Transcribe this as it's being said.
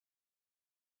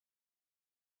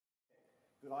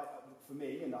that for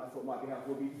me, and I thought might be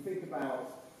helpful, would be to think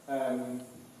about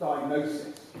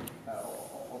diagnosis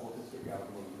of autistic girls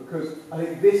and women, because I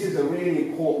think this is a really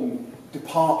important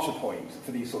departure point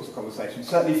for these sorts of conversations,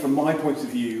 certainly from my point of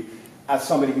view as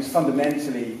somebody who's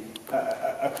fundamentally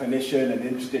a clinician and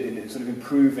interested in sort of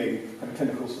improving kind of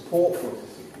clinical support for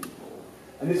autistic people.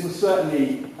 And this was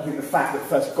certainly, I think, the fact that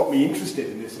first got me interested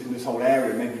in this whole area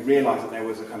and made me realise that there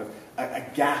was a kind of a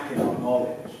gap in our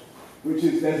knowledge, which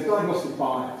is there's a diagnostic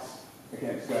bias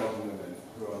against girls and women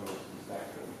who are on the autism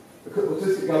spectrum. Because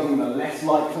autistic girls and women are less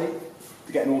likely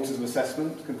to get an autism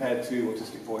assessment compared to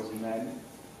autistic boys and men.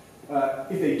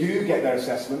 If they do get their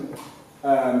assessment,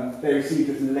 they receive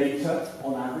it later,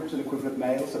 on average, than equivalent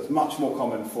males, so it's much more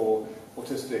common for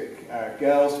autistic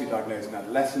girls to be diagnosed in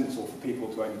adolescence or for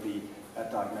people to only be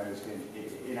diagnosed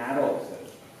in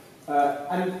adulthood.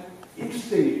 And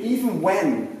interestingly, even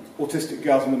when autistic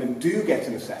girls and women do get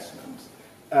an assessment,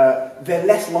 they're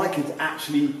less likely to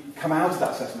actually come out of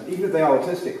that assessment, even if they are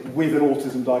autistic, with an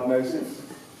autism diagnosis.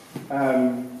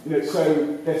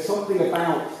 So there's something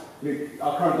about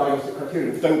our current diagnostic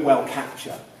criteria that don't well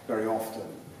capture very often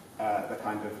the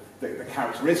kind of the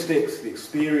characteristics, the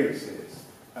experiences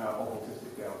of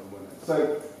autistic girls and women.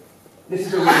 So this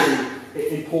is a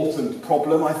really important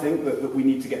problem, I think, that we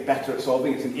need to get better at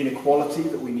solving. It's an inequality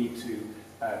that we need to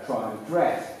try and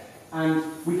address. And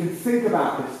we can think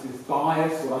about this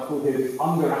bias, what I call here this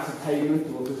under-ascertainment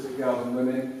of autistic girls and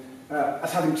women,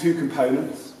 as having two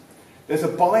components. There's a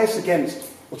bias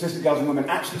against autistic girls and women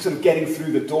actually sort of getting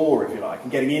through the door, if you like,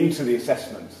 and getting into the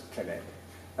assessment clinic.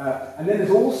 And then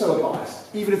there's also a bias,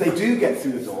 even if they do get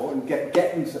through the door and get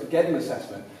an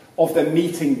assessment, of them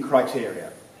meeting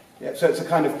criteria. Yeah, so it's a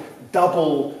kind of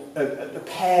double, a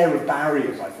pair of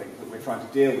barriers, I think, that we're trying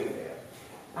to deal with here.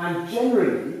 And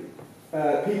generally,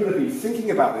 people have been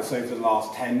thinking about this over the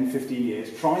last 10, 15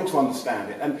 years, trying to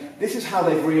understand it, and this is how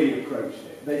they've really approached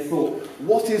it. They thought,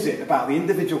 what is it about the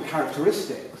individual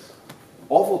characteristics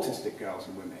of autistic girls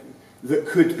and women that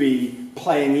could be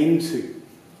playing into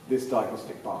this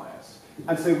diagnostic bias?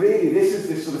 And so really this is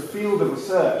this sort of field of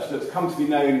research that's come to be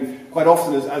known quite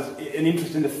often as an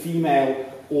interest in the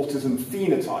female autism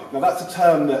phenotype. Now that's a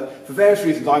term that, for various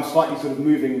reasons, I'm slightly sort of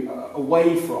moving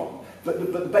away from.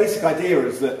 But the basic idea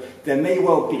is that there may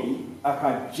well be a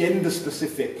kind of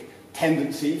gender-specific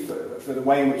tendency for the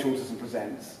way in which autism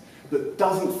presents that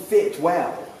doesn't fit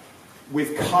well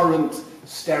with current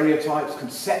stereotypes,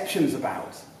 conceptions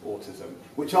about autism,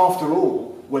 which after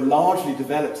all were largely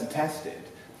developed and tested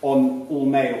on all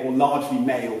male or largely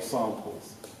male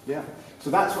samples. Yeah. So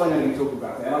that's what I'm going to be talking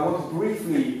about there. And I want to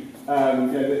briefly,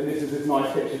 this is this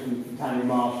nice picture from Tanya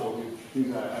Marshall, who's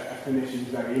a clinician who's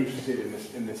very interested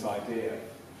in this idea.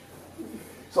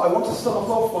 So I want to start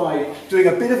off by doing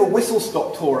a bit of a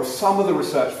whistle-stop tour of some of the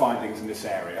research findings in this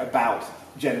area about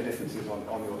gender differences on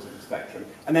the autism spectrum,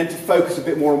 and then to focus a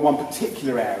bit more on one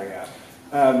particular area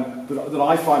that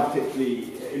I find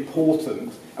particularly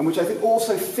important, and which I think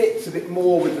also fits a bit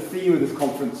more with the theme of this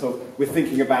conference of we're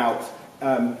thinking about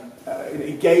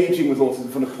engaging with autism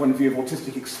from the point of view of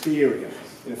autistic experience,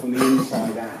 from the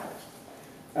inside out.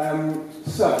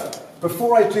 So,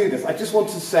 before I do this, I just want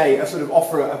to say,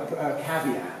 offer a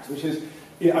caveat, which is,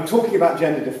 I'm talking about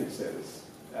gender differences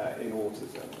in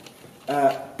autism,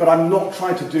 but I'm not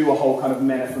trying to do a whole kind of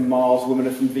men are from Mars, women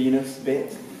are from Venus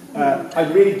bit.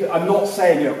 I'm not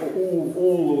saying,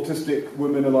 all autistic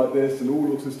women are like this and all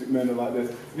autistic men are like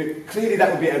this. Clearly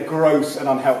that would be a gross and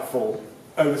unhelpful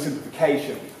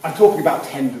oversimplification. I'm talking about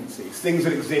tendencies, things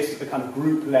that exist at the kind of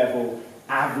group level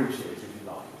averages, if you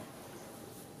like.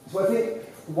 So I think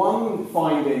one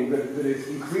finding that is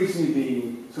increasingly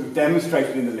being sort of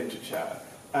demonstrated in the literature,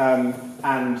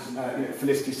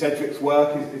 Felicity Sedgwick's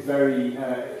work is very,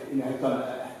 has done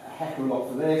a heck of a lot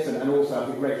for this, and also I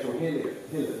think Rachel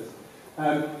Hiller's,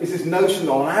 is this notion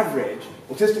that on average,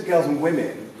 autistic girls and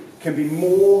women can be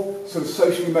more sort of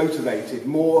socially motivated,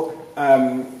 more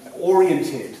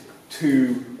oriented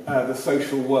to the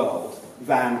social world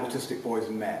than autistic boys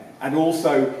and men, and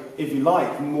also, if you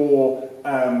like, more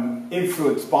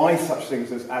influenced by such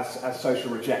things as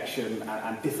social rejection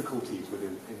and difficulties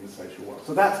within the social world.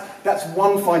 So that's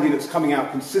one finding that's coming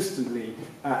out consistently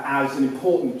as an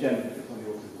important gender difference on the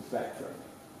autism spectrum.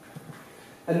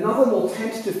 Another more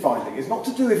tentative finding is not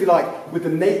to do, if you like, with the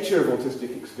nature of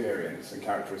autistic experience and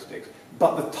characteristics,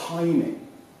 but the timing.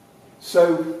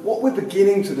 So what we're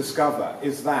beginning to discover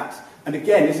is that, and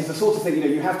again, this is the sort of thing,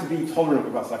 you have to be tolerant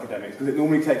with us academics, because it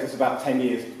normally takes us about 10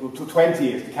 years, or 20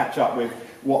 years to catch up with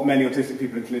what many autistic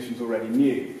people and clinicians already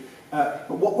knew. But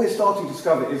what we're starting to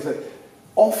discover is that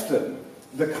often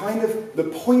the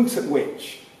point at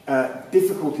which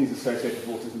difficulties associated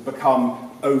with autism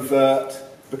become overt,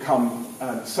 become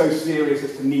so serious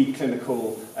as to need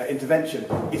clinical intervention,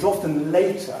 is often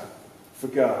later for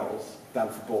girls than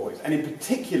for boys. And in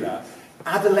particular,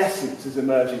 adolescence is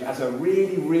emerging as a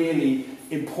really, really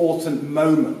important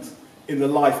moment in the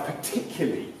life,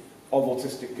 particularly of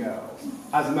autistic girls,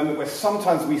 as a moment where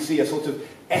sometimes we see a sort of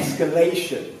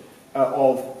escalation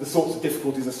of the sorts of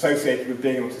difficulties associated with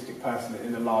being an autistic person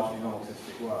in a largely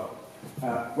non-autistic world.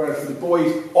 Whereas for the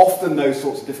boys, often those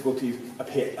sorts of difficulties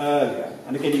appear earlier.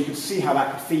 And again, you can see how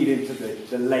that could feed into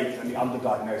the late and the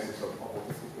underdiagnosis of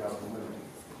autistic girls and women.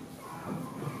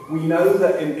 We know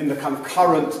that in the kind of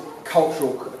current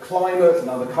cultural climate and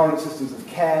other current systems of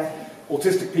care,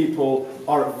 autistic people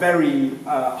are at very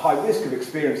high risk of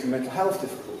experiencing mental health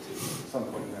difficulties at some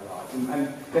point in their lives.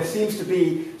 And there seems to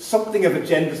be something of a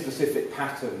gender-specific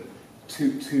pattern to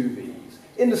these,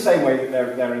 in the same way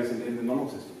that there is in the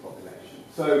non-autistic population.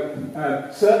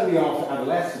 So certainly after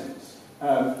adolescence,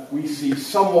 we see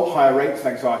somewhat higher rates of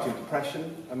anxiety and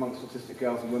depression amongst autistic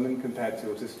girls and women compared to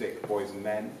autistic boys and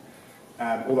men.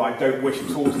 Although I don't wish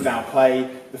at all to downplay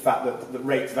the fact that the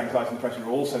rates of anxiety and depression are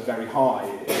also very high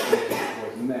in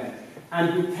boys and men.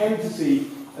 And we tend to see,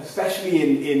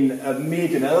 especially in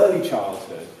mid and early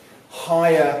childhood,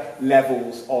 higher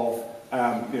levels of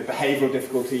behavioural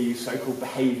difficulties, so-called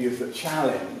behaviours that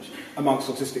challenge, amongst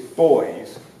autistic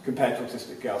boys compared to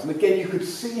autistic girls. And again, you could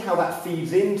see how that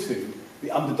feeds into the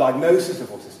underdiagnosis of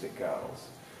autistic girls.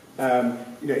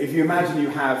 If you imagine you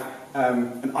have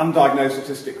an undiagnosed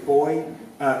autistic boy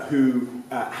who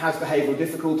has behavioural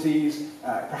difficulties,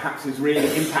 perhaps is really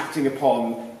impacting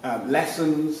upon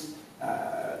lessons,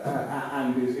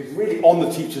 and is really on the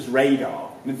teacher's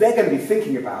radar. And they're going to be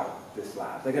thinking about this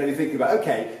lad. They're going to be thinking about,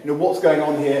 okay, what's going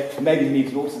on here? Maybe he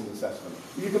needs an autism assessment.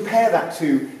 If you compare that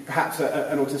to perhaps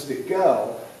an autistic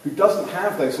girl who doesn't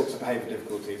have those sorts of behavioural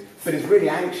difficulties, but is really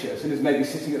anxious and is maybe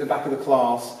sitting at the back of the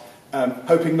class,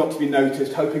 hoping not to be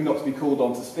noticed, hoping not to be called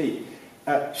on to speak.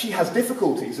 She has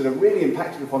difficulties that are really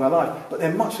impacting upon her life, but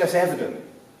they're much less evident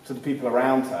to the people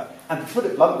around her. And to put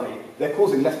it bluntly, they're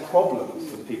causing less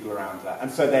problems to the people around her, and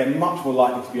so they're much more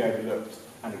likely to be overlooked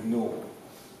and ignored.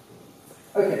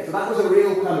 Okay, so that was a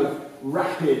real kind of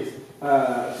rapid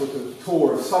sort of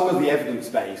tour of some of the evidence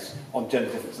base on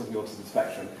gender differences in the autism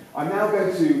spectrum. I'm now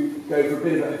going to go for a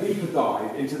bit of a deeper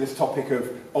dive into this topic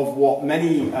of what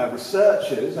many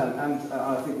researchers, and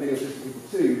I think many autistic people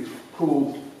too,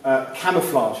 called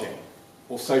camouflaging,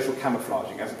 or social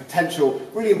camouflaging, as a potential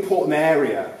really important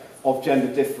area of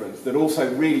gender difference that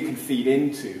also really can feed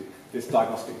into this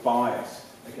diagnostic bias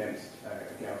against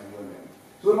girls and women.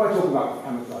 So what am I talking about with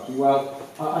camouflaging? Well,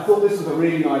 I thought this was a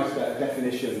really nice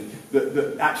definition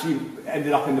that actually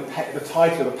ended up in the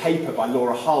title of a paper by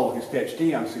Laura Hull, whose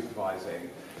PhD I'm supervising,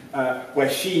 where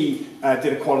she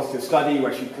did a qualitative study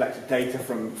where she collected data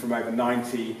from over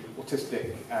 90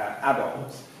 autistic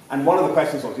adults. And one of the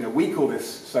questions was, we call this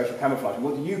social camouflaging,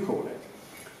 what do you call it?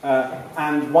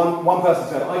 And one person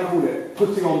said, I call it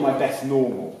putting on my best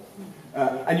normal.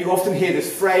 And you often hear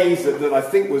this phrase that I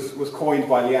think was coined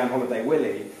by Leanne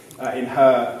Holiday-Willey in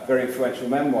her very influential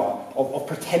memoir of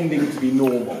pretending to be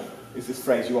normal, is this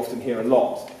phrase you often hear a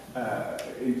lot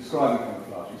in describing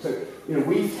camouflaging. So,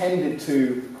 we've tended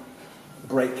to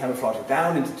break camouflaging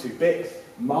down into two bits: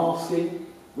 masking,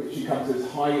 which encompasses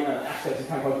aspects of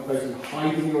camouflaging focusing on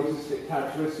hiding your autistic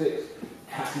characteristics,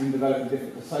 casting and developing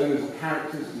different personas or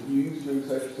characters to use during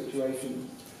social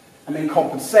situations. And then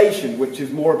compensation, which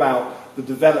is more about the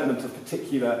development of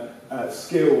particular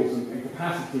skills and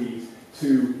capacities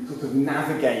to sort of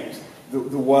navigate the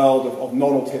world of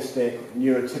non-autistic,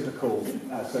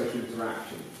 neurotypical social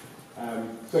interaction.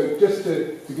 So just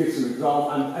to give some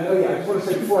examples, I just want to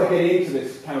say before I get into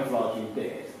this camouflaging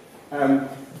bit,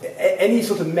 any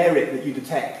sort of merit that you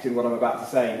detect in what I'm about to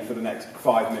say for the next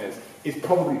 5 minutes is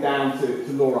probably down to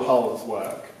Laura Hull's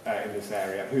work in this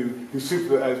area, whose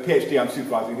PhD I'm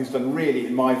supervising, who's done really,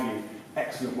 in my view,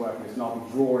 excellent work in this, and I'll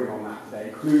be drawing on that today,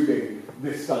 including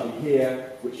this study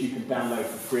here, which you can download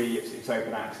for free. It's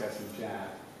open access in JAD,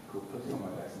 called Putting on My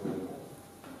Best Normal.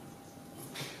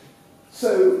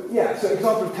 So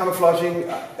example of camouflaging,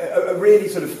 a really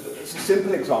sort of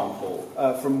simple example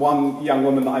from one young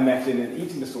woman that I met in an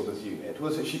eating disorders unit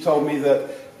was that she told me that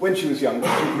when she was younger,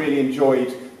 she really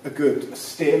enjoyed a good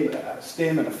stim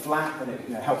and a flap, and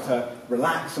it helped her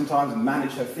relax sometimes and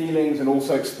manage her feelings and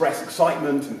also express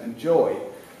excitement and joy.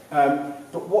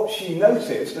 But what she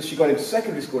noticed as she got into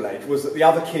secondary school age was that the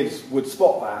other kids would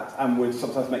spot that and would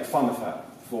sometimes make fun of her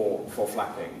for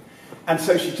flapping. And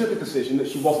so she took a decision that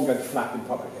she wasn't going to flap in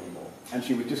public anymore. And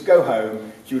she would just go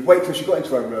home, she would wait till she got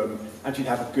into her room, and she'd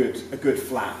have a good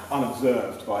flap,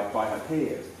 unobserved by her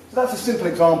peers. So that's a simple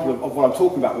example of what I'm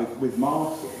talking about with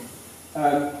masking.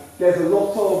 There's a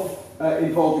lot of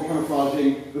involved in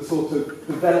camouflaging the sort of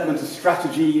development of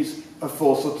strategies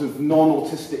for sort of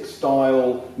non-autistic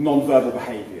style, non-verbal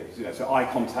behaviours. You know, so eye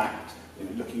contact, you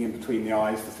know, looking in between the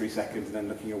eyes for 3 seconds and then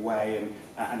looking away,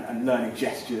 and learning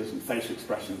gestures and facial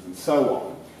expressions and so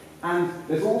on. And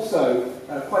there's also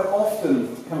quite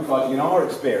often camouflaging in our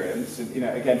experience, and you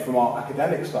know, again from our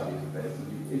academic studies of this,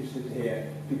 and be interested to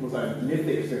hear people's own lived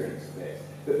experience of this,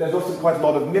 that there's also quite a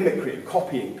lot of mimicry and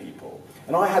copying people.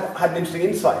 And I had an interesting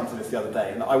insight into this the other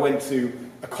day, and I went to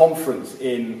a conference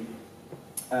in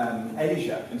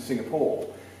Asia, in Singapore,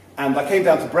 and I came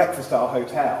down to breakfast at our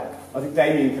hotel. I think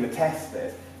Damien can attest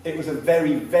this. It was a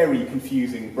very, very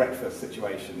confusing breakfast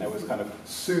situation. There was kind of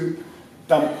soup,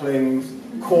 dumplings,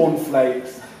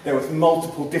 cornflakes, there was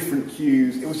multiple different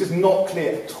cues. It was just not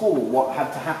clear at all what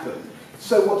had to happen.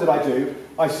 So what did I do?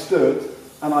 I stood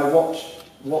and I watched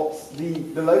what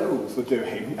the locals were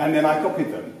doing, and then I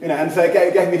copied them. You know, and so it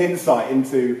gave me an insight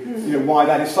into why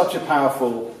that is such a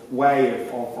powerful way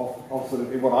of sort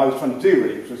of what I was trying to do,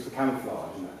 really, which was to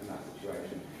camouflage in that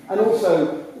situation. And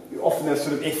also, often there's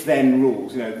sort of if-then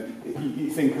rules. You know,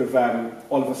 you think of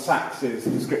Oliver Sacks's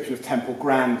description of Temple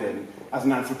Grandin as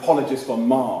an anthropologist on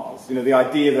Mars. You know, the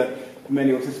idea that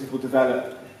many autistic people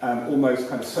develop almost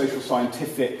kind of social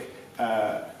scientific,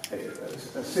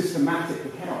 systematic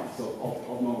accounts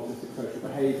of non-autistic social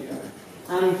behaviour.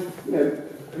 And, you know,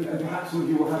 and perhaps some of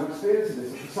you will have experience of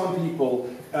this. For some people,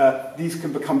 these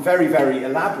can become very, very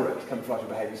elaborate camouflage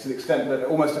behaviours to the extent that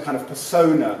almost a kind of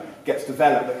persona gets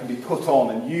developed that can be put on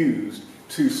and used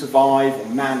to survive or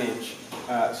manage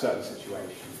certain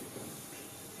situations.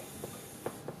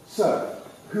 So,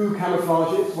 who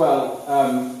camouflages? Well,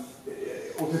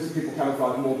 autistic people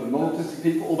camouflage more than non-autistic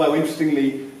people, although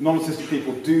interestingly, non-autistic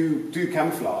people do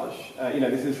camouflage. You know,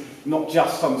 this is not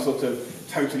just some sort of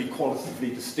totally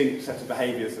qualitatively distinct set of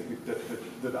behaviours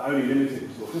that are only limited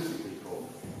to autistic people.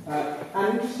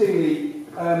 And interestingly,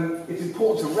 it's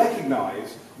important to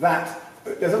recognise that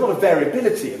there's a lot of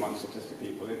variability amongst autistic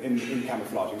people in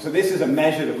camouflaging. So this is a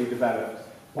measure that we developed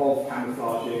of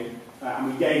camouflaging,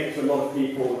 and we gave it to a lot of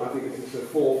people. I think this is sort of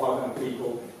 400 or 500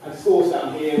 people. And scores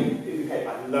down here indicate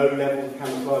like low levels of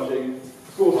camouflaging.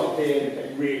 Scores up here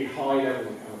indicate really high levels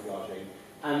of camouflaging.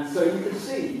 And so you can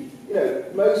see, you know,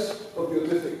 most of the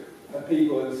autistic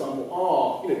people in the sample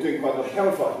are, you know, doing quite a lot of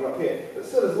camouflaging up here. But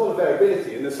still, there's a lot of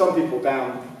variability, and there's some people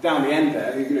down the end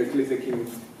there who, you know, clearly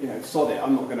thinking, you know, sod it,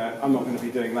 I'm not going to be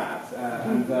doing that.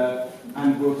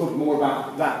 And we'll talk more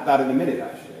about that in a minute,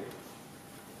 actually.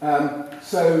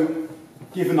 So,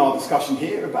 given our discussion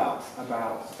here about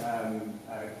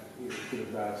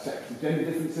sex and gender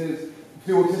differences,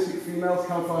 do autistic females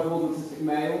camouflage more than autistic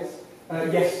males?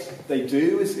 Yes, they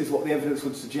do, is what the evidence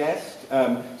would suggest.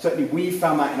 Certainly we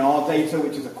found that in our data,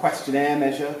 which is a questionnaire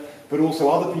measure, but also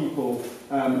other people,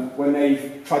 when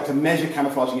they've tried to measure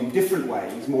camouflaging in different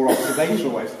ways, more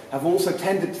observational ways, have also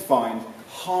tended to find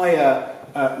higher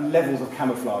levels of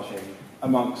camouflaging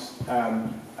amongst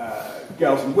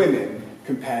girls and women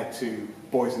compared to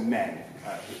boys and men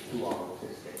who are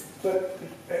autistic. But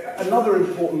another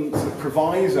important sort of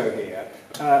proviso here,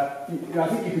 I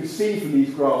think you can see from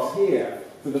these graphs here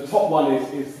that the top one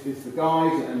is the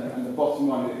guys and the bottom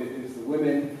one is the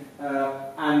women.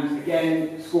 And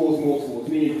again, scores more towards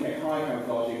me, indicate high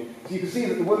camouflaging. So you can see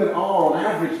that the women are on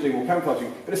average doing more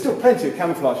camouflaging, but there's still plenty of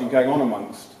camouflaging going on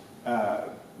amongst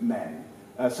men.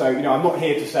 So, you know, I'm not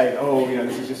here to say, oh, you know,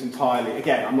 this is just entirely,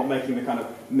 again, I'm not making the kind of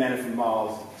men are from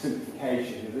Mars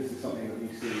simplification. You know, this is something that we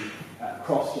see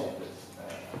across genders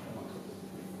amongst autistic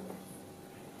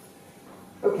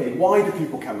people. Okay, why do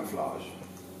people camouflage?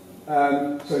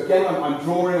 So again, I'm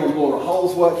drawing on Laura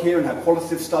Hull's work here and her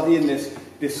qualitative study in this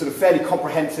sort of fairly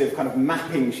comprehensive kind of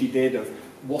mapping she did of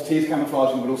what is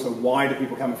camouflaging, but also why do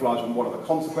people camouflage and what are the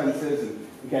consequences. And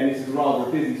again, this is rather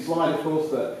a busy slide, of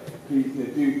course, but please,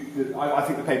 you know, I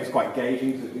think the paper's quite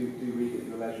engaging, so do read it at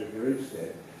your leisure if you're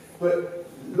interested. But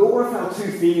Laura found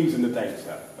two themes in the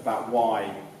data about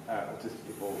why autistic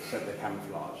people said they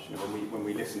camouflage, you know, when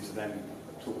we listened to them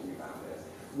talking about this.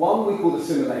 One we called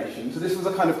assimilation. So this was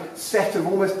a kind of set of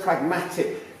almost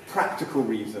pragmatic, practical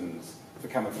reasons for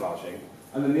camouflaging.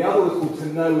 And then the other was called to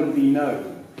know and be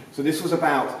known. So this was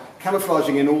about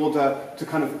camouflaging in order to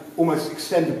kind of almost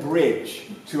extend a bridge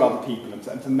to other people and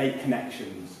to make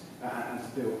connections and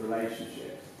to build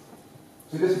relationships.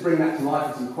 So just to bring that to life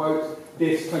with some quotes,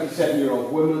 this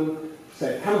 27-year-old woman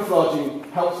said, camouflaging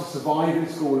helps us survive in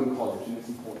school and college, and it's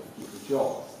important to keep the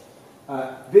jobs.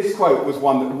 This quote was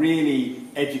one that really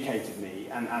educated me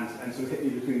and sort of hit me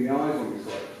between the eyes when we saw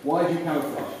it. Why do you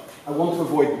camouflage? I want to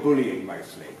avoid the bullying,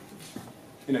 mostly.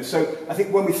 So I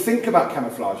think when we think about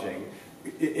camouflaging,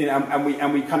 and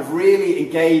we kind of really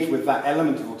engage with that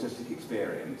element of autistic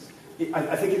experience,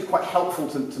 I think it's quite helpful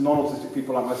to non-autistic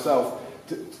people like myself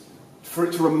for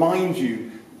it to remind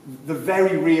you the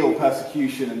very real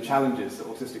persecution and challenges that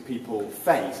autistic people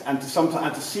face, and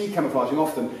to see camouflaging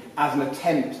often as an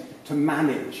attempt to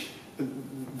manage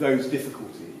those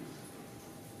difficulties.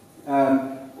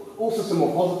 Also some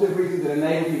more positive reasons that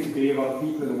enable you to be with other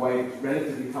people in a way that's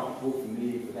relatively comfortable for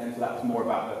me, for them, so that was more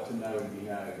about the to know and be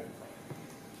known.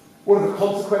 What are the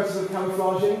consequences of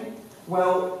camouflaging?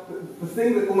 Well, the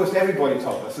thing that almost everybody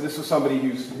told us, so this was somebody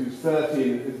who's 30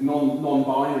 and is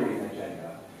non-binary in their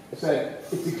gender, said,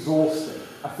 it's exhausting.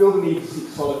 I feel the need to seek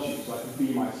solitude so I can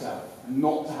be myself and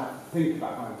not to have to think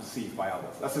about how I'm perceived by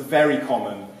others. That's a very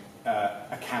common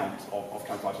account of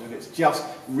camouflaging, and it's just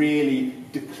really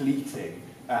depleting,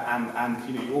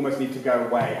 and you almost need to go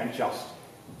away and just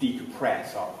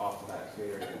decompress after that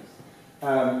experience.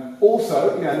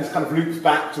 Also, and this kind of loops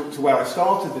back to where I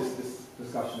started this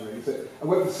discussion really. So I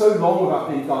went for so long without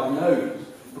being diagnosed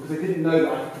because I didn't know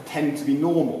that I could pretend to be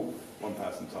normal, one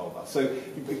person told us. So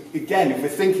again, if we're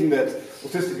thinking that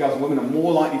autistic girls and women are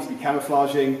more likely to be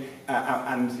camouflaging,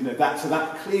 so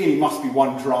that clearly must be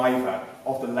one driver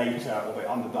of the later or the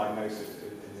underdiagnosis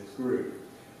in this group.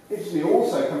 Interestingly,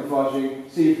 also camouflaging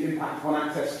seems to impact upon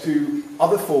access to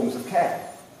other forms of care.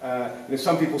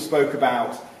 Some people spoke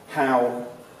about how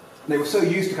they were so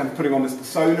used to kind of putting on this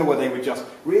persona where they were just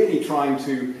really trying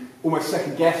to almost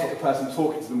second guess what the person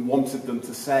talking to them wanted them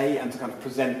to say and to kind of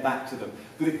present back to them,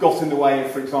 that it got in the way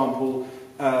of, for example,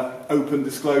 open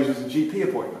disclosures of GP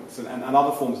appointments and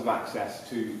other forms of access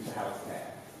to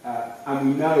healthcare.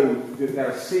 And we know that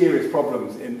there are serious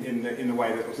problems in the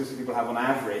way that autistic people have on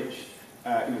average,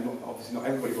 obviously not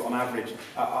everybody, but on average,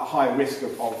 a high risk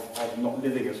of not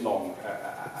living as long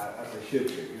as they should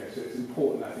do. So it's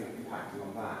important, I think, impacting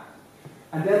on that.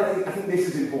 And then I think this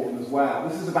is important as well.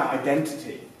 This is about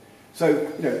identity. So,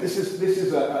 this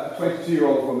is a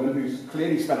 22-year-old woman who's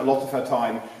clearly spent a lot of her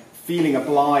time feeling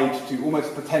obliged to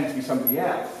almost pretend to be somebody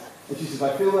else. And she says,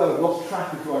 I feel that I've lost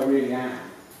track of who I really am,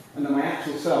 and that my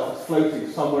actual self is floating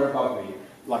somewhere above me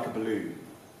like a balloon.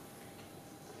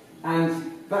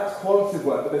 And that's qualitative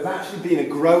work, but there's actually been a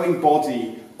growing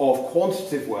body of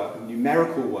quantitative work and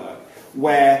numerical work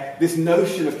where this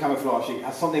notion of camouflaging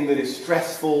as something that is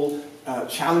stressful,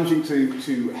 challenging to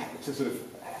sort of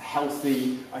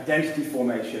healthy identity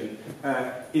formation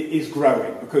is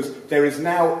growing, because there is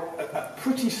now a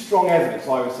pretty strong evidence,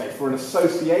 I would say, for an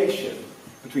association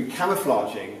between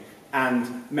camouflaging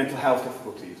and mental health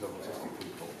difficulties of autistic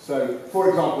people. So, for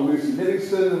example, Lucy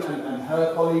Livingston and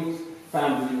her colleagues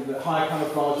found that higher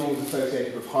camouflaging was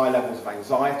associated with high levels of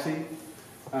anxiety.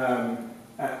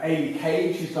 Amy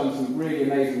Cage, who's done some really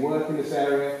amazing work in this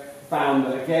area, found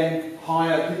that, again,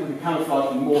 higher people who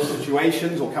camouflaged in more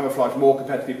situations or camouflaged more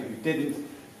compared to people who didn't,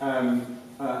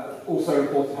 also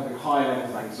reported having higher levels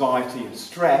of anxiety and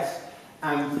stress.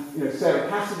 And Sarah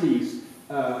Cassidy's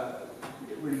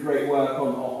really great work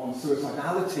on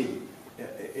suicidality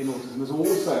in autism has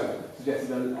also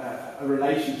suggested a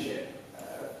relationship,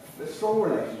 a strong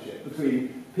relationship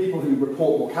between people who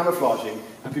report more camouflaging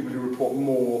and people who report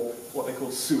more what they call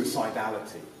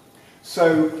suicidality.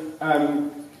 So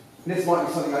this might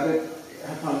be something I don't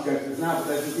have time to go into this now, but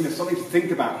there's something to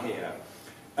think about here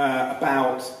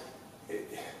about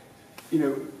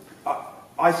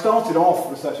I started off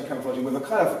researching camouflaging with a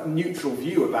kind of neutral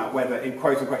view about whether, in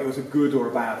quote unquote, it was a good or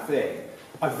a bad thing.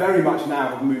 I very much now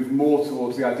have moved more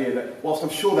towards the idea that, whilst I'm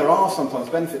sure there are sometimes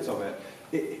benefits of it,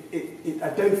 I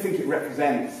don't think it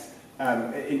represents,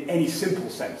 in any simple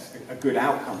sense, a good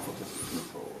outcome for autistic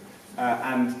people.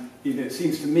 And it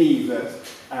seems to me that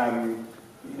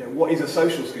what is a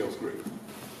social skills group?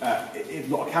 It's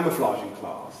not a camouflaging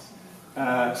class.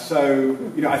 So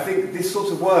I think this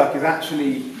sort of work is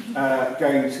actually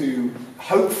going to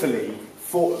hopefully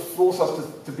force us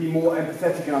to be more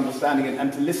empathetic and understanding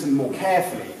and to listen more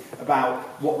carefully about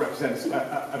what represents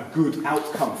a good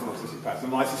outcome for an autistic person.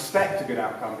 And I suspect a good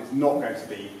outcome is not going to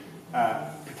be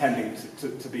pretending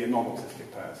to be a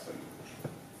non-autistic person.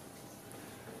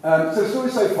 So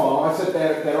story so far, I said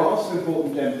there are some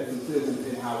important gender differences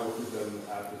in how autism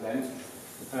presents,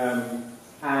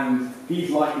 and these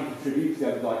likely contribute to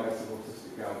the diagnosis of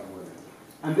autistic girls and women.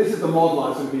 And this is the model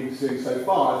I've sort of been pursuing so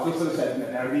far. As we sort of said,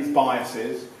 there are these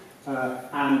biases,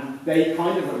 and they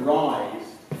kind of arise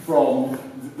from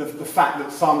the fact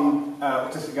that some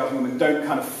autistic girls and women don't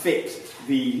kind of fit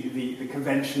the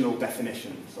conventional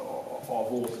definitions of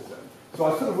autism. So so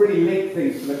I sort of really link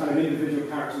things to the kind of individual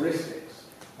characteristics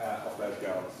of those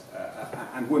girls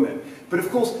and women. But of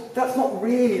course, that's not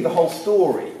really the whole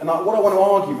story. And what I want to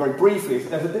argue very briefly is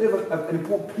there's a bit of an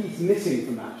important piece missing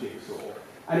from that jigsaw.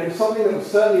 And it was something that was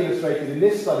certainly illustrated in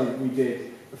this study that we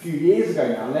did a few years ago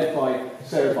now, led by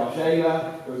Sarah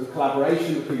Bargela. There was a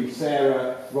collaboration between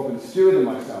Sarah, Robin Stewart and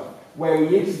myself, where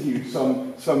we interviewed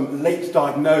some late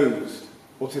diagnosed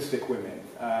autistic women,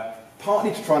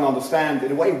 partly to try and understand,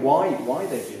 in a way, why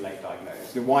they'd been late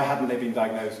diagnosed, and why hadn't they been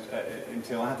diagnosed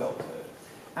until adulthood.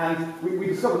 And we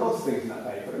discovered lots of things in that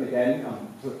paper, and again, I'm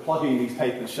sort of plugging these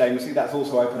papers shamelessly. That's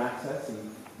also open access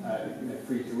and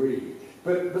free to read.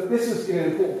 But this is an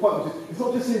important point, which is it's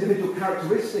not just individual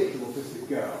characteristics of autistic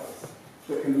girls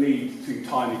that can lead to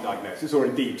timely diagnosis, or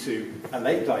indeed to a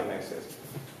late diagnosis,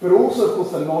 but also, of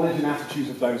course, the knowledge and attitudes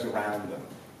of those around them.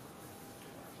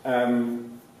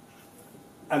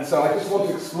 And so I just want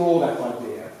to explore that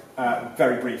idea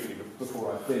very briefly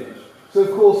before I finish. So,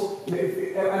 of course,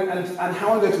 and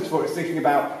how I'm going to explore it is thinking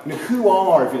about who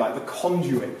are, if you like, the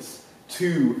conduits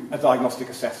to a diagnostic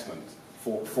assessment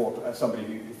for somebody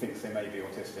who thinks they may be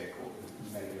autistic or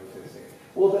who may be autistic.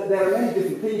 Well, there are many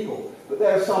different people, but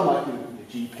there are some like your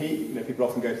GP. People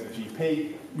often go to the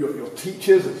GP. Your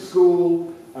teachers at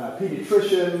school,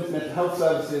 paediatricians, mental health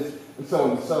services, and so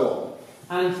on and so on.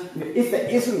 And if there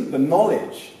isn't the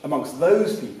knowledge amongst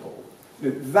those people,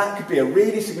 that could be a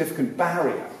really significant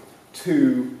barrier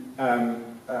to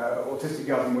autistic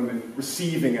girls and women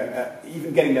receiving,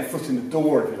 even getting their foot in the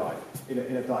door, if you like, in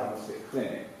a diagnostic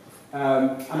clinic.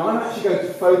 And I'm actually going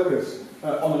to focus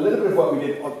on a little bit of what we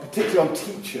did, particularly on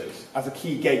teachers as a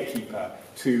key gatekeeper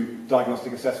to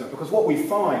diagnostic assessment, because what we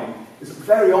find is that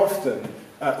very often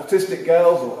autistic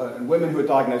girls and women who are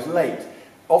diagnosed late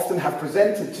often have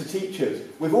presented to teachers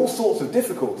with all sorts of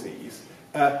difficulties,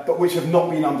 but which have not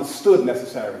been understood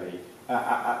necessarily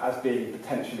as being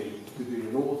potentially to do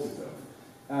with autism.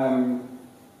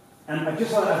 And I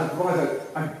just want to, as a proviso,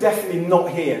 I'm definitely not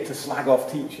here to slag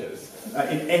off teachers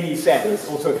in any sense,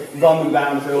 or to run them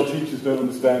down and say, oh, teachers don't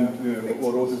understand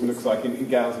what autism looks like in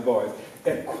girls and boys.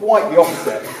 Quite the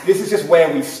opposite. This is just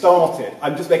where we started.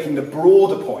 I'm just making the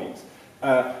broader point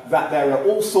that there are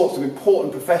all sorts of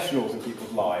important professionals in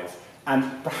people's lives,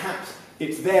 and perhaps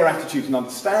it's their attitude and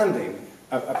understanding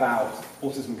about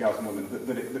autism in girls and women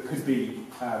that could be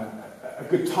a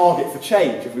good target for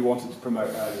change if we wanted to promote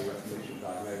early recognition and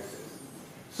diagnosis.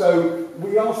 So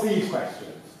we ask these questions.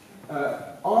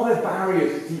 Are there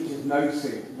barriers to teachers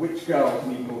noticing which girls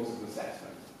need autism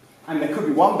assessment? And there could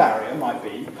be one barrier, might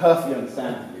be, perfectly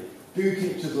understandably, do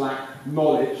teachers lack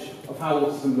knowledge of how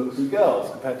autism looks in girls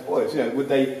compared to boys? Would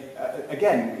they,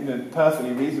 again,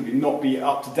 perfectly reasonably not be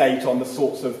up to date on the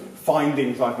sorts of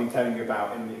findings I've been telling you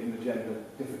about in the gender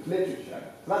difference literature?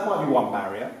 So that might be one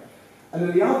barrier. And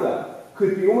then the other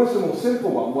could be almost a more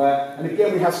simple one where, and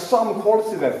again we have some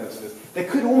qualitative evidence for this, there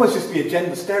could almost just be a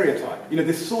gender stereotype.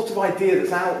 This sort of idea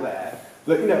that's out there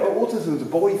that, autism is a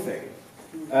boy thing.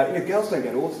 Girls don't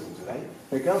get autism, do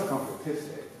they? Girls can't be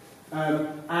autistic.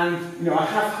 And I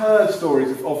have heard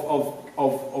stories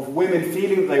of women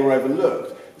feeling that they were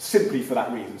overlooked simply for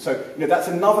that reason. So, that's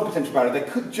another potential barrier. There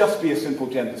could just be a simple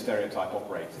gender stereotype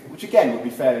operating, which again would be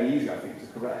fairly easy, I think, to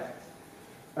correct.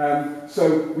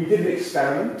 So we did an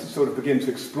experiment to sort of begin to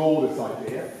explore this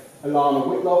idea. Alana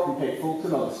Whitlock and Kate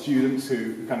Fulton are the students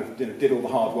who kind of did all the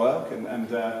hard work, and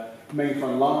Megan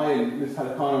Fun Lai and Ms.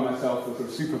 Pellicano and myself were sort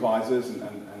of supervisors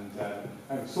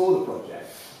and saw the project.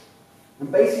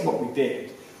 And basically what we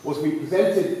did was we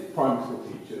presented primary school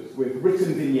teachers with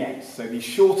written vignettes, so these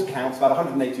short accounts, about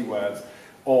 180 words,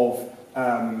 of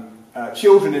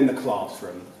children in the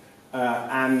classroom.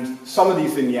 And some of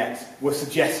these vignettes were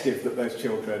suggestive that those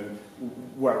children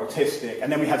were autistic,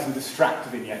 and then we had some distractor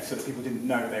vignettes so that people didn't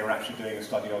know they were actually doing a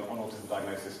study on autism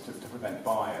diagnosis to prevent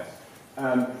bias.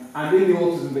 And in the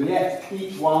autism vignette,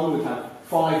 each one would have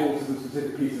 5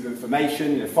 autism-specific pieces of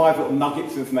information, 5 little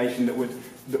nuggets of information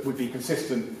that would be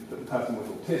consistent that the person was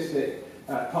autistic,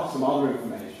 plus some other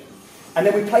information. And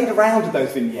then we played around with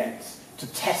those vignettes to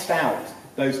test out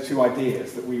those two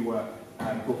ideas that we were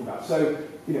talking about. So,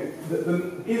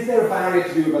 is there a barrier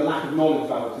to do with a lack of knowledge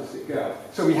about autistic girls?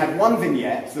 So we had one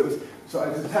vignette that was, so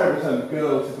it's a terrible term,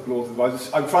 girl typical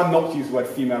autism. I'm trying not to use the word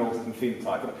female autism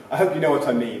phenotype, but I hope you know what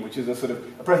I mean, which is a sort of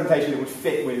a presentation that would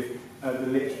fit with the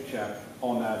literature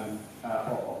on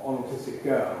autistic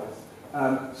girls.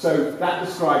 So that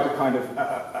described a kind of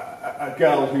a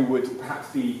girl who would perhaps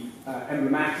be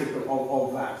emblematic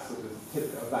of that sort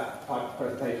of that type of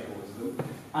presentation of autism,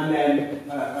 and then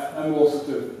a more sort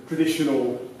of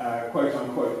traditional quote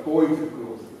unquote boy typical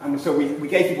autism. And so we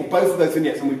gave people both of those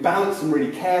vignettes, and we balanced them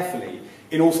really carefully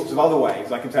in all sorts of other ways,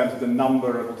 like in terms of the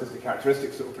number of autistic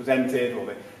characteristics that were presented, or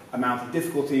the amount of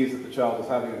difficulties that the child was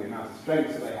having, and the amount of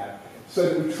strengths that they had. So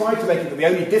that we tried to make it that the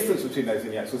only difference between those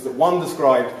vignettes was that one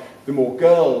described the more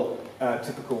girl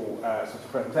typical sort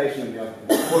of presentation, and the other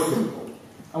the more boy typical.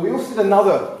 And we also did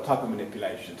another type of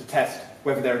manipulation to test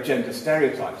whether there are gender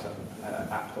stereotypes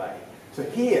at play. So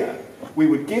here, we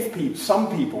would give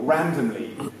some people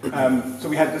randomly, so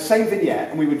we had the same vignette,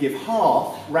 and we would give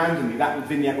half randomly, that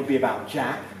vignette would be about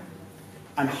Jack,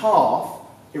 and half,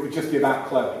 it would just be about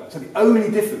Chloe. So the only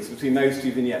difference between those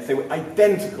two vignettes, they were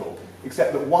identical,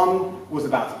 except that one was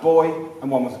about a boy,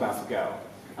 and one was about a girl.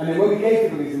 And then when we gave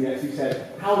people these vignettes, we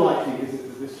said, how likely is it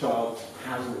that this child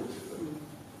has autism?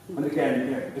 And again,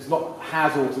 you know, it's not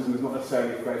has autism is not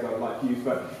necessarily a phrase I would like to use,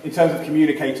 but in terms of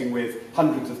communicating with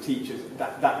hundreds of teachers,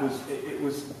 it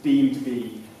was deemed to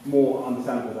be more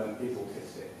understandable than is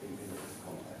autistic in this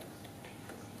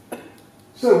context.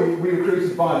 So we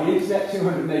recruited via the internet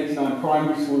 289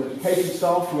 primary school education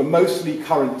staff who were mostly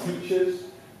current teachers,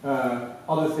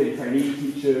 others being trainee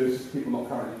teachers, people not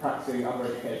currently practicing, other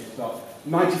education staff.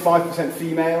 95%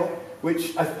 female,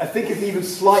 which I think is even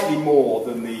slightly more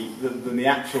than the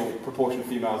actual proportion of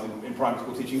females in primary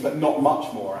school teaching, but not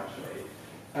much more actually.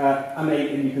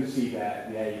 And you can see there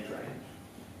the age range.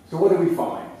 So what do we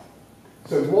find?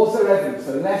 So was there evidence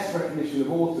for less recognition of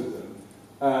autism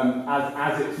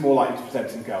as it's more likely to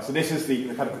present in girls? So this is the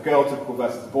kind of the girl typical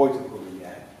versus the boy typical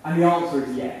vignette. And the answer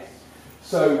is yes.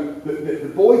 So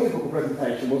the boy typical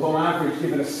presentation was on average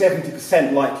given a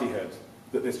 70% likelihood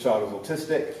that this child was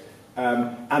autistic.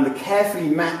 And the carefully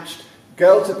matched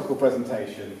girl typical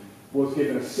presentation was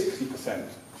given a 60%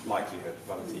 likelihood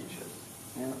by the teachers.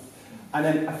 Yeah. And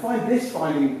then I find this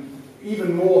finding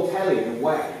even more telling in a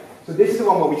way. So this is the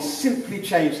one where we simply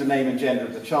changed the name and gender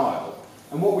of the child.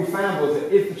 And what we found was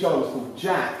that if the child was called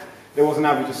Jack, there was an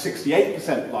average of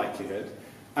 68% likelihood.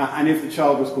 And if the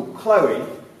child was called Chloe,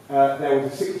 there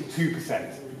was a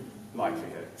 62%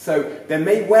 likelihood. So there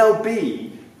may well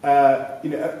be,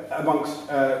 amongst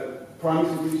primary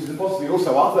school teachers and possibly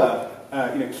also other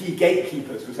key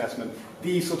gatekeepers for assessment,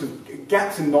 these sort of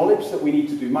gaps in knowledge that we need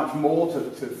to do much more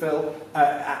to fill,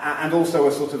 and also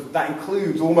a sort of, that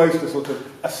includes almost a sort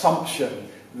of assumption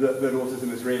that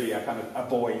autism is really a kind of a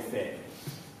boy thing.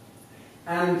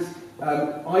 And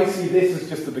I see this as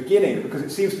just the beginning, because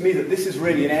it seems to me that this is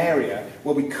really an area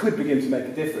where we could begin to make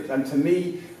a difference. And to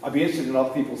me, I'd be interested in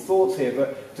other people's thoughts here,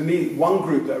 but to me, one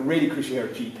group that are really crucial here are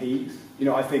GPs. You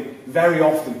know, I think very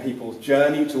often people's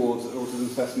journey towards autism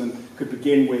assessment could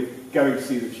begin with going to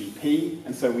see the GP,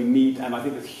 and so we need, and I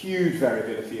think there's huge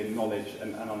variability in knowledge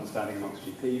and understanding amongst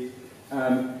GPs.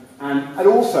 And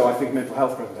also, I think, mental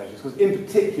health presentations, because in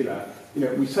particular, you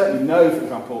know, we certainly know, for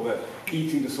example, that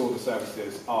eating disorder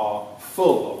services are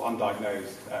full of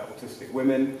undiagnosed autistic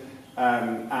women,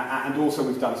 and also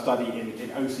we've done a study in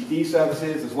OCD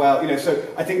services as well. You know, so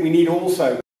I think we need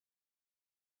also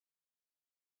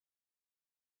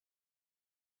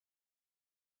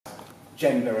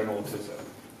gender and autism.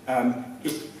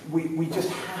 We just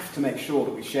have to make sure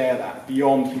that we share that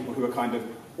beyond people who are kind of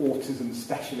autism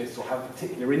specialists or have a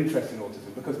particular interest in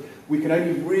autism, because we can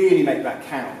only really make that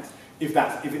count if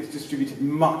it's distributed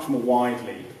much more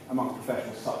widely among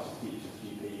professionals such as teachers,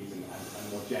 GPs,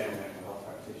 and more general mental health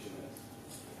practitioners.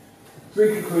 So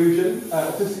in conclusion,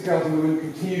 autistic girls and women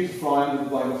continue to fly under the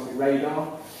diagnostic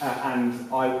radar,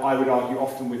 and I would argue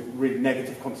often with really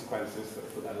negative consequences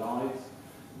for their lives.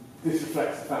 This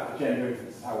reflects the fact that gender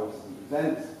influences how autism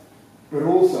presents, but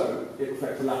also it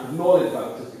reflects a lack of knowledge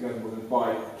about autistic girls and women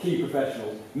by key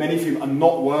professionals, many of whom are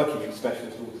not working in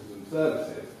specialist autism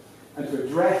services. And to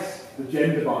address the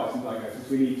gender bias in diagnosis,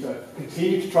 we need to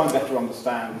continue to try and better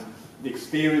understand the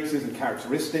experiences and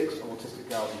characteristics of autistic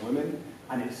girls and women.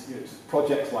 And it's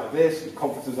projects like this, and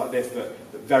conferences like this that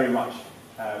very much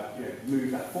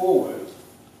move that forward.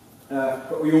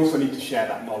 But we also need to share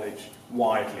that knowledge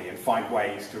widely and find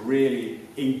ways to really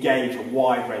engage a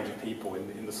wide range of people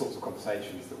in the sorts of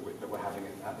conversations that we're having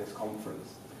at this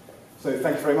conference. So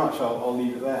thank you very much. I'll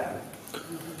leave it there.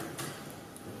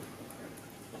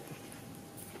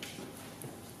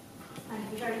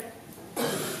 Thank you very much.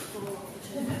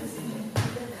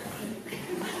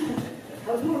 I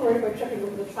was more worried about tripping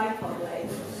over the tripod leg,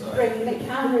 bringing the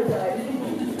camera down.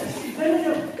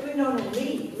 No,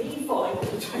 me falling over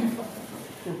the tripod.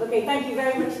 Okay, thank you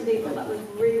very much indeed. Well, that was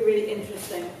really, really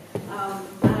interesting.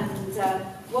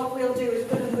 What we'll do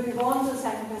is we're going to move on to the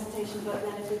second presentation, but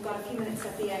then if we've got a few minutes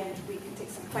at the end, we can take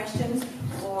some questions,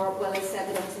 or, well, as said,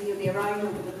 that obviously you'll be around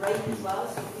over the break as well,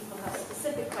 so if people have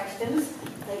specific questions,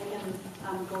 they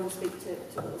can go and speak to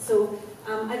Will. So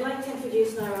I'd like to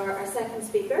introduce now our second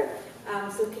speaker,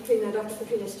 so Dr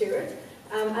Catriona Stewart.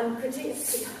 And Katrina,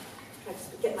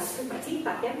 get my teeth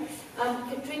back in.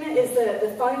 Katrina is the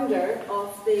founder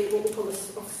of what we call of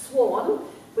SWAN,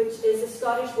 which is the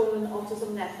Scottish Women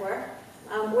Autism Network,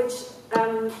 which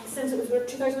since it was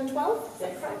 2012, is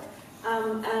that correct?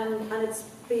 And it's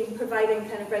been providing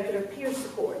kind of regular peer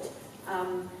support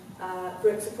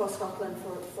groups across Scotland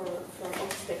for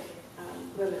autistic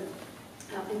women,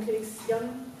 including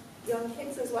young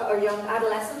kids as well, or young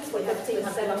adolescents, like 15 to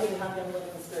 17. We have young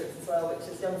women's groups as well, which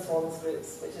is Young Swans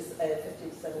groups, which is 15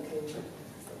 to 17.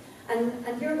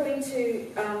 And you're going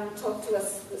to talk to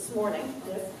us this morning,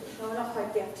 no, not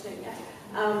quite the afternoon yet,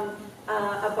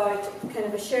 about kind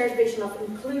of a shared vision of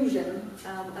inclusion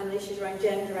and issues around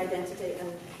gender identity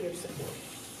and peer support.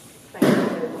 Thank you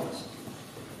very much.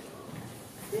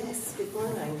 Yes, good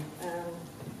morning.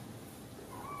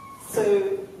 So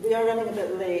we are running a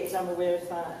bit late, I'm aware of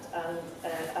that, and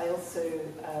I also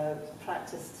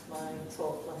practiced my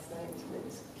talk last night, and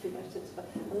it came out at,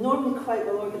 I'm normally quite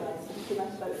well organised, but it came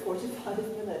out about 45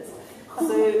 minutes.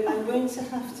 So I'm going to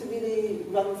have to really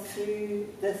run through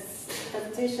this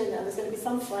presentation, and there's going to be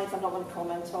some slides I'm not going to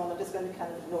comment on, I'm just going to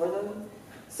kind of ignore them.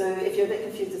 So if you're a bit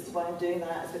confused as to why I'm doing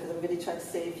that, it's because I'm really trying to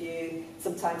save you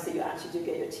some time so you actually do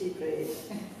get your tea break.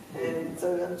 So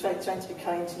I'm trying to be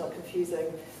kind, not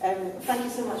confusing. Thank you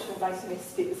so much for inviting me to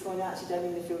speak this morning. I actually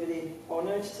genuinely feel really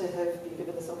honoured to have been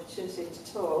given this opportunity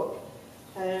to talk.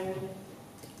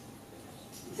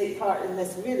 Take part in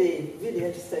this really, really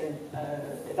interesting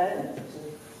event.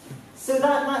 So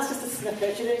that's just a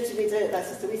snippet. You don't need to read it. That's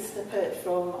just a wee snippet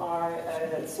from our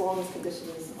SWAN's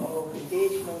conditions of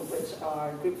engagement, which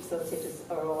our group facilitators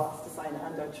are all asked to sign it,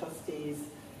 and our trustees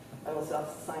are also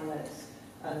asked to sign it.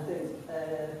 And this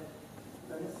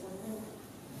one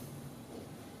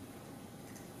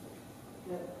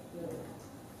here.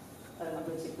 I'm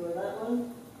going to ignore that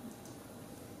one.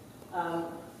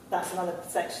 That's another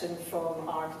section from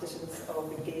our conditions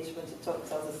of engagement. It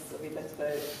tells us a wee bit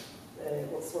about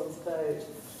what SWAN's about.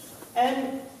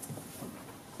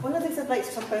 One of the things I'd like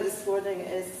to talk about this morning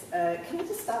is, can I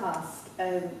just ask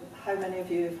how many of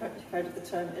you have heard of the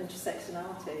term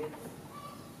intersectionality?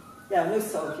 Yeah,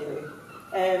 most of you.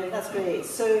 That's great.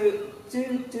 So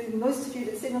do most of you,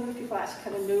 the same number of people actually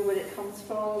kind of know where it comes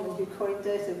from and who coined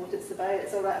it and what it's about?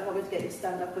 It's all right, I'm not going to get you to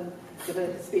stand up and give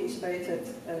a speech about it,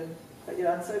 about your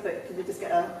answer, but can you just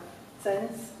get a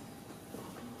sense?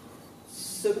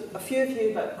 So a few of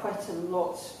you, but quite a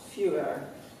lot fewer.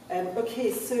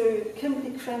 Okay, so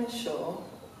Kimberly Crenshaw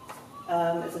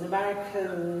is an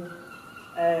American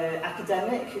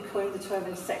academic who coined the term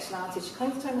intersectionality. She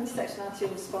coined the term intersectionality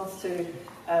in response to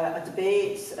a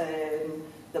debate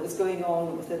that was going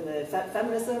on within the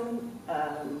feminism.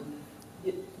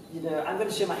 You know, I'm going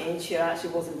to show my age here. I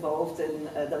actually was involved in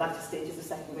the latter stages of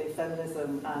second wave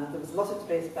feminism, and there was a lot of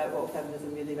debate about what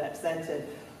feminism really represented.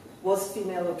 Was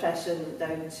female oppression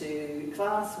down to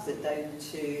class? Was it down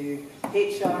to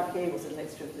patriarchy? Was it a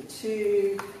mixture of the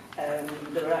two?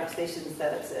 There were accusations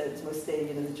that mostly,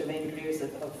 you know, the Germaine Greers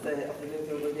of the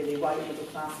movement were really white middle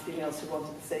class females who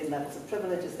wanted the same levels of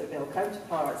privilege as their male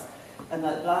counterparts, and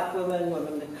that black women,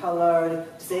 women of colour,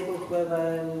 disabled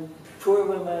women, poor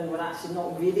women were actually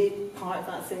not really part of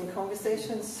that same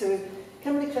conversation. So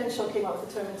Kimberly Crenshaw came up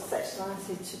with the term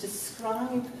intersectionality to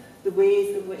describe the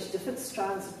ways in which different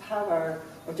strands of power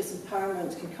or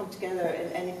disempowerment can come together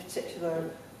in any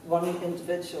particular one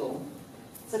individual.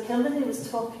 So Kimberly was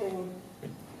talking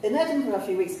in Edinburgh a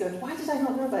few weeks ago, and why did I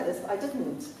not know about this? I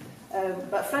didn't.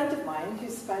 But a friend of mine, who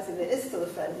surprisingly is still a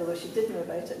friend, although she did know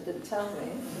about it and didn't tell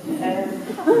me,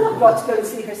 got to go and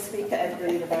see her speak at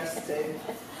Edinburgh University.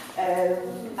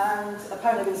 And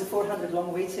apparently there was a 400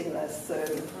 long waiting list, so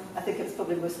I think it was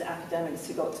probably mostly academics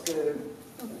who got to go.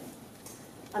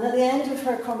 And at the end of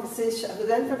her conversation, at the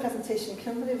end of her presentation,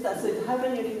 Kimberly was asked, how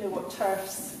many of you know what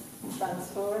TERFs stands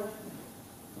for?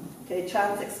 Okay,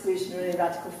 trans exclusionary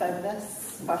radical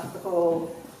feminists, part of the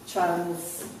whole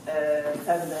trans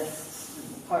feminist,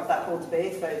 part of that whole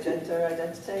debate about gender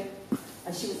identity.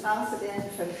 And she was asked at the end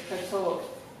of her talk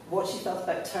what she felt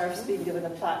about TERFs being given a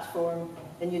platform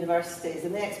in universities.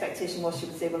 And the expectation was she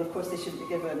would say, well, of course they shouldn't be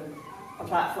given a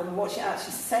platform. And what she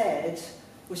actually said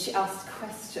was she asked a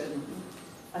question.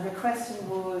 And her question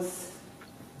was,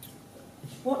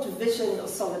 what vision of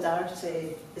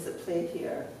solidarity is at play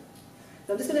here?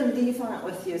 So I'm just going to leave that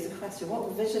with you as a question.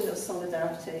 What vision of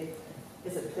solidarity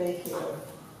is at play here?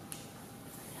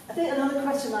 I think another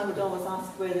question I would always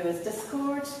ask where there is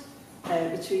discord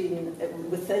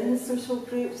within social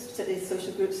groups, particularly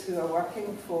social groups who are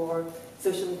working for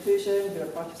social inclusion, who are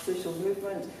part of social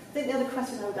movement. I think the other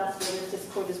question I would ask where there is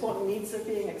discord is what needs are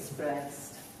being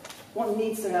expressed. what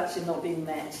needs are actually not being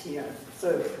met here.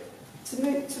 So to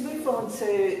move on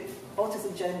to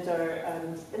autism, gender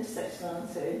and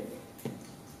intersectionality.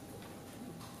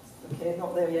 Okay,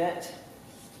 not there yet.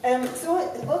 So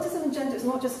autism and gender is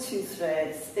not just two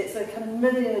threads, it's a kind of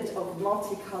myriad of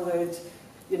multicoloured,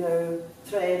 you know,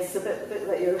 threads, a bit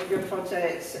like your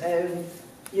project,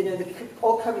 you know,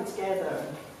 all coming together.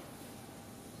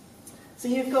 So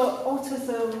you've got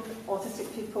autism.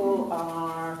 Autistic people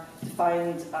are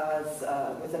defined as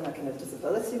within a kind of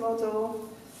disability model.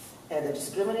 They're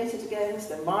discriminated against,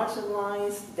 they're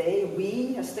marginalised,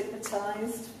 we are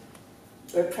stigmatised,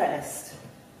 we're oppressed.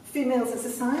 Females in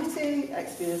society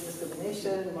experience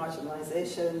discrimination,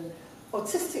 marginalisation.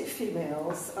 Autistic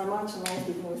females are marginalised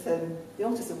even within the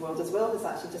autism world as well. It's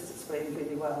actually just explained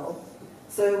really well.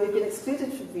 So we've been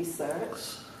excluded from research.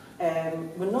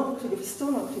 We're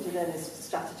still not included in any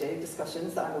strategy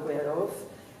discussions that I'm aware of.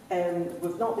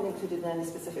 We've not been included in any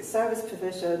specific service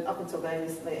provision up until very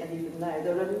recently, and even now.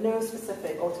 There are no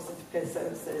specific autism care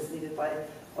services needed by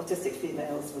autistic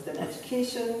females within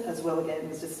education, as well, again,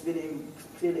 was just really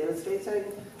clearly illustrating.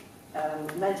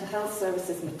 Mental health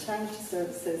services, maternity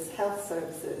services, health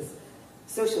services,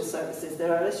 social services.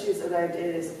 There are issues around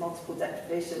areas of multiple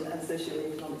deprivation and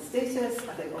socioeconomic status.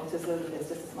 I think autism is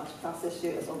just as much a class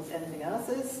issue as almost anything else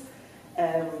is.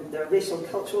 There are racial and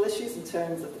cultural issues in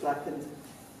terms of the black and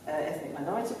ethnic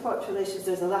minority populations.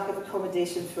 There's a lack of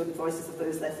accommodation for the voices of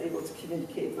those less able to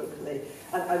communicate vocally.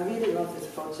 And I really love this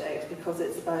project because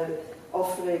it's about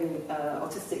offering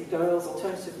autistic girls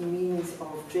alternative means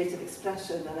of creative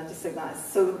expression, and I just think that is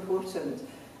so important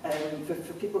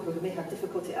for people who may have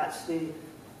difficulty actually,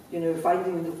 you know,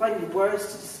 finding words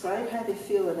to describe how they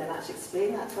feel and then actually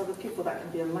explain that to other people. That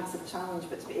can be a massive challenge,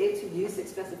 but to be able to use the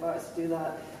expressive arts to do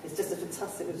that is just a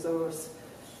fantastic resource.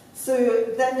 So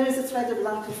then there is a thread of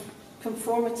lack of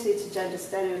conformity to gender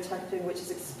stereotyping, which is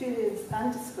experienced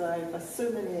and described by so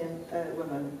many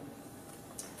women,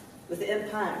 with the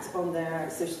impact on their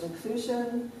social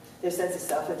inclusion, their sense of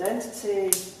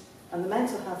self-identity, and the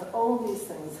mental health that all these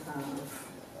things have.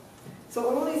 So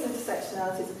all these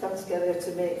intersectionalities have come together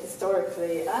to make,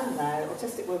 historically and now,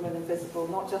 autistic women invisible,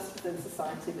 not just within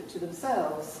society, but to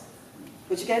themselves.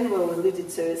 Which again, Will alluded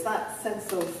to, is that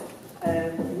sense of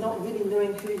not really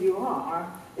knowing who you are.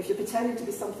 If you're pretending to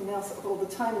be something else all the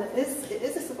time, and it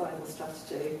is a survival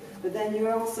strategy, but then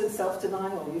you're also in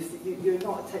self-denial. You're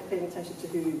not paying attention to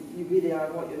who you really are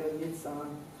and what your own needs are.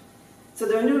 So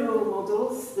there are no role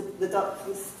models. The Duck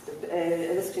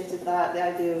illustrated that, the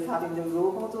idea of having no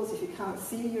role models. If you can't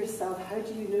see yourself, how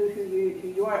do you know who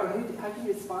you are, or how do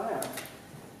you aspire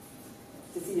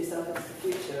to see yourself as the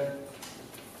future?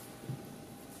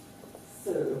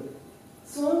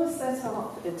 So I was set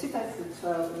up in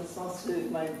 2012 in response to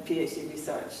my PhD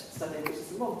research study, which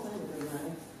is a long time ago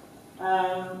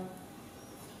now.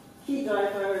 Key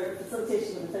driver,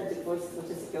 facilitation of authentic voices of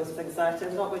autistic girls with anxiety.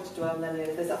 I'm not going to dwell on any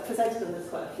of this. I've presented on this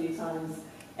quite a few times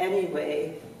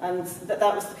anyway, and it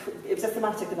was a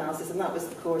thematic analysis, and that was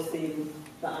the core theme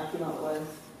that I came up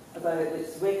with, about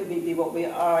where can we be what we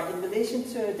are in relation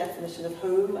to a definition of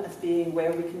home as being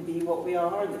where we can be what we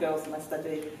are, and the girls in my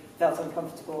study felt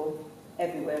uncomfortable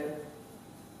everywhere.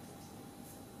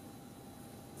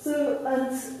 So,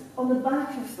 and on the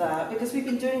back of that, because we've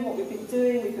been doing what we've been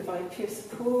doing, we provide peer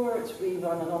support, we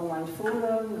run an online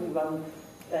forum, we run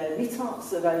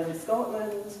meetups around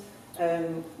Scotland,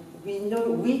 we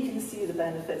know we can see the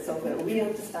benefits of it, we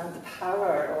understand the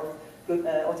power of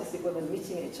autistic women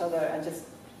meeting each other and just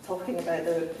talking about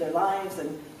their lives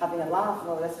and having a laugh and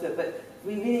all the rest of it, but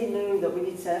we really know that we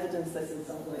need to evidence this in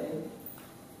some way.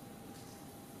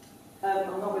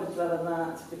 I'm not going to dwell on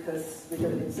that because we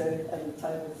don't need to, and the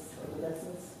time is of the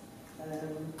essence.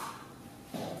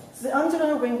 So the Under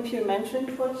Our Wing Peer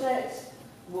Mentoring Project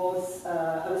was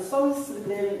a response to the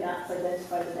glaring gaps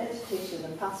identified in education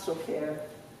and pastoral care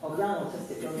of young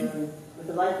autistic women with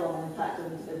the lifelong impact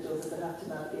on individuals as they have to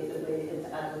navigate their way into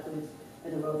adulthood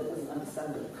in a world that doesn't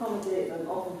understand and accommodate them,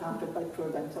 often hampered by poor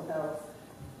mental health,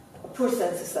 a poor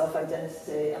sense of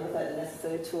self-identity, and without the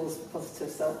necessary tools for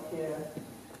positive self-care.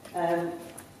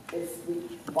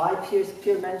 Why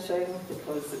peer mentoring?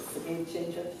 Because it's a game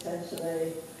changer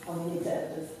potentially, and we need to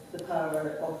evidence the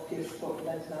power of peer support for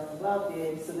mental health and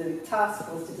well-being. So the task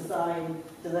was to design,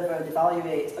 deliver, and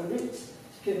evaluate a route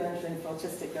to peer mentoring for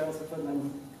autistic girls and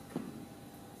women.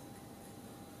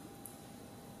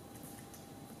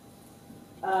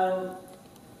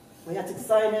 We had to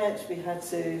design it, we had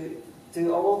to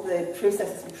do all the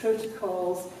processes and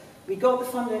protocols. We got the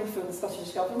funding from the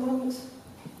Scottish Government,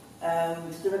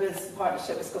 To deliver this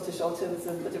partnership with Scottish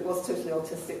Autism, but it was totally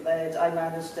autistic-led. I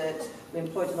managed it. We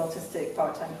employed an autistic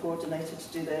part-time coordinator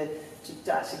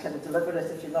to actually kind of deliver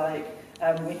it, if you like.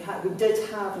 We did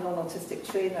have non-autistic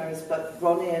trainers, but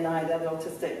Ronnie and I, the other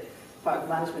autistic part of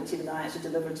the management team, and I actually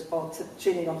delivered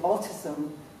training on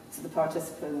autism to the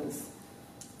participants,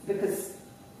 because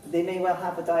they may well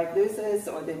have a diagnosis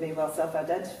or they may well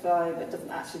self-identify, but it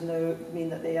doesn't actually mean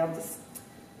that they understand.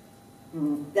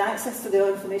 The access to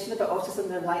the information about autism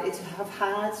they're likely to have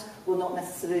had will not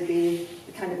necessarily be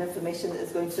the kind of information that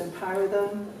is going to empower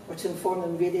them or to inform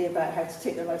them really about how to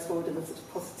take their lives forward in a sort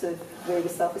of positive way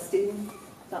with self-esteem.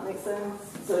 Does that make sense?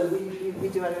 So we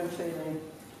do our own training.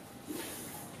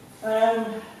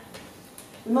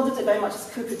 We modeled it very much as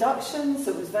co-production,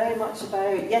 so it was very much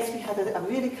about, yes, we had a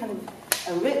really kind of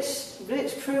a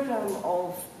rich program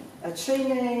of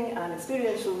training and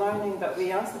experiential learning, but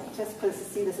we asked the participants to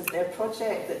see this as their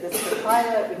project, that this is a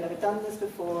pilot, we've never done this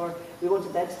before. We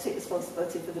wanted them to take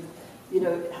responsibility for the,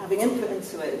 having input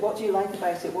into it. What do you like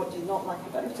about it? What do you not like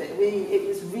about it? It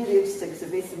was really interesting, so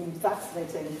we had some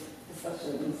fascinating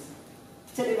discussions,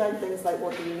 particularly around things like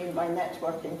what do you mean by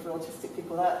networking for autistic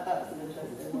people. That's an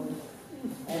interesting one.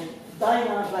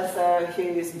 Diana, bless her,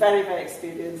 who's very, very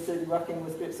experienced in working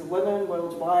with groups of women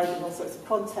worldwide in all sorts of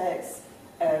contexts,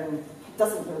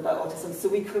 doesn't know about autism, so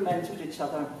we co-mentored each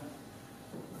other.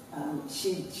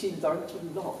 She learned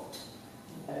a lot.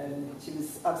 She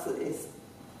was absolutely,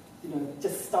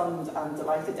 just stunned and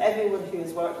delighted. Everyone who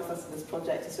has worked with us in this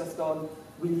project has just gone,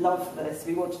 we love this,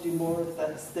 we want to do more of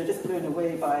this. They're just blown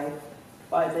away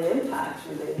by the impact,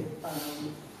 really,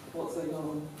 what's going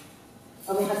on.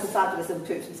 And we had some fabulous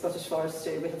input from Scottish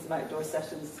Forestry. We had some outdoor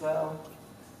sessions as well.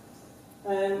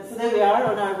 So there we are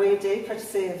on our way day,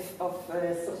 courtesy of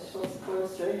Scottish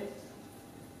Forestry.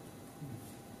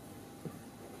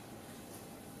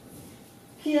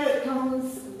 Key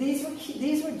outcomes.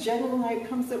 These were general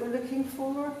outcomes that we're looking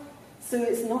for. So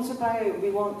it's not about we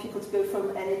want people to go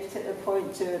from any particular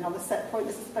point to another set point.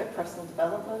 This is about personal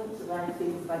development, around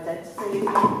themes of identity,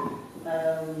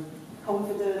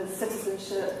 confidence,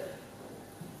 citizenship.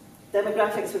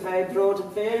 Demographics were very broad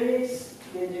and varied,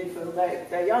 ranging from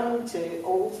very young to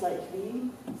old, like me.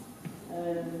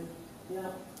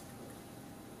 Yeah.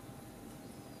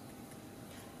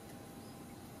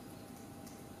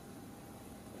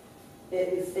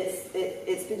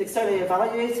 It's been externally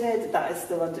evaluated. That is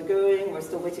still undergoing. We're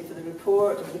still waiting for the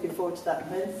report. We're looking forward to that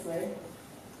immensely.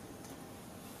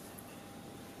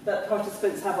 But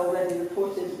participants have already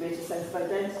reported a greater sense of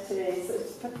identity, so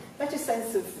it's a better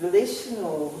sense of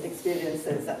relational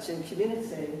experiences, actually, in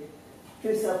community.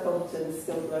 Through self-confidence,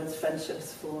 skill growth,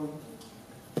 friendships form.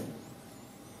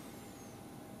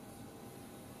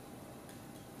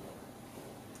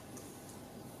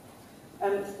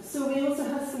 So we also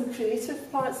had some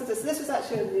creative parts of this. This was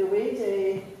actually on the away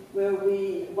day where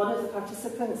one of the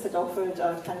participants had offered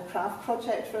a kind of craft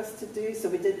project for us to do, so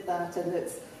we did that, and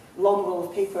it's long roll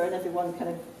of paper, and everyone kind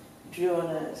of drew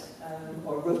on it,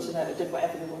 or wrote on it, or did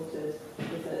whatever they wanted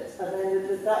with it. And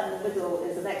then that in the middle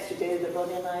is an extra day that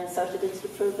Ronnie and I inserted into the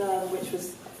programme, which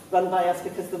was run by us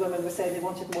because the women were saying they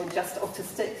wanted more just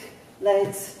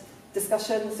autistic-led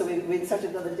discussion. So we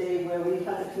inserted another day where we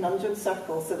had a conundrum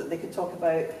circle so that they could talk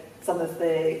about some of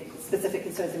the specific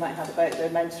concerns they might have about their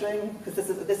mentoring, because this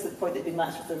is the point they've been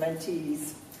matched with their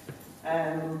mentees.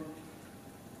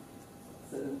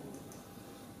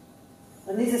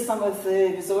 And these are some of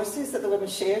the resources that the women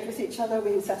shared with each other.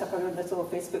 We set up our own little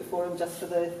Facebook forum just for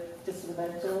the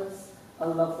mentors. I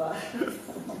love that.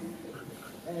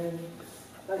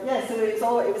 But yeah, so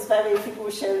it was very, people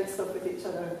were sharing stuff with each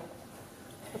other.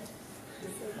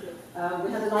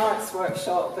 We had an arts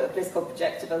workshop at a place called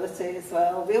Projectability as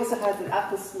well. We also had the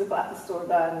local Apple Store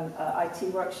ran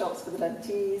IT workshops for the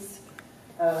mentees.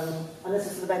 And this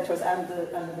was for the mentors and the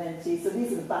mentees. So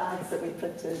these are the bags that we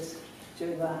printed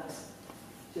during that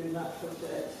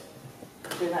project,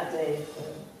 during that day.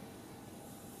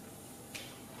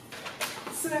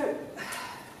 So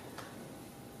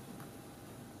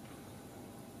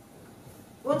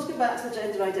I want to go back to the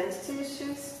gender identity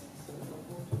issues.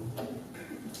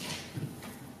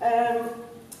 And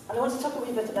I want to talk a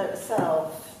wee bit about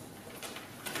myself,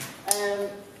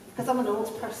 because I'm an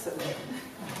old person.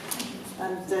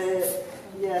 And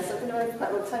yes, I've been around for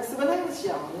quite a long time. So when I was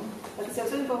young, like I said, I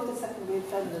was involved in second wave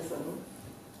feminism.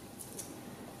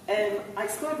 I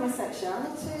explored my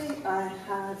sexuality. I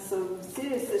had some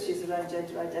serious issues around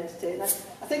gender identity, and I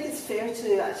think it's fair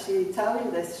to actually tell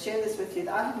you this, share this with you,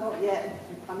 that I have not yet,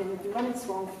 I mean, I've been running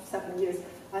Swan for 7 years,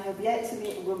 I have yet to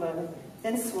meet a woman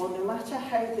in Swan, no matter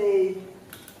how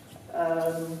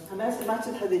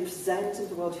imagine how they present in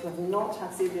the world who have not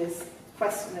had serious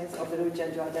questionings of their own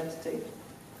gender identity,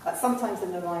 sometimes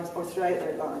in their lives or throughout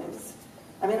their lives.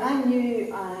 I mean, I'm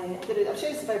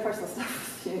sharing some very personal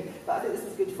stuff with you, but I think this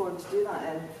is a good forum to do that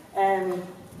in.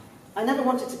 I never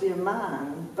wanted to be a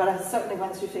man, but I certainly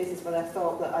went through phases where I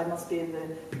thought that I must be in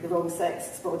the wrong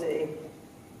sex's body.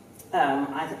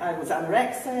 I was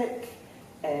anorexic,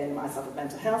 I suffered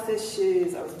mental health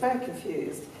issues, I was very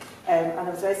confused, and I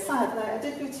was very sad. Now, I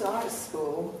did go to art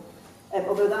school,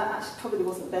 although that actually probably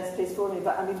wasn't the best place for me,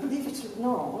 but I mean, believe it or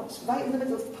not, right in the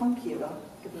middle of the punk era,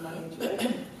 given my age,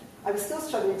 right, I was still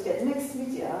struggling to get mixed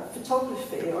media,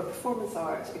 photography or performance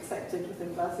art accepted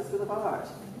within classes with art.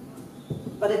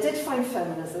 But I did find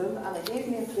feminism, and it gave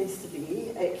me a place to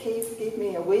be. It gave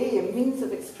me a way, a means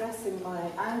of expressing my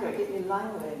anger. It gave me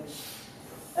language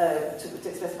to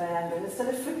express my anger. And instead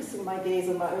of focusing my gaze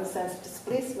on my own sense of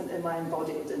displacement in my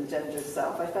embodied and gendered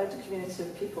self, I found a community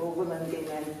of people, women, gay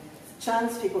men,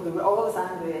 trans people who were all as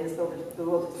angry in the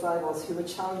world as I was, who were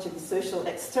challenging the social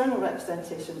external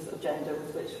representations of gender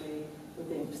with which we were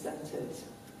being presented.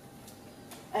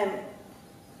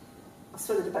 I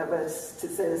sort of about whether to say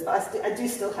this, but I do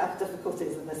still have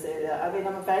difficulties in this area. I mean,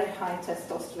 I'm a very high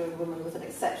testosterone woman with an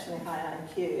exceptionally high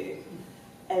IQ.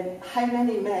 How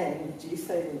many men do you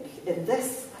think in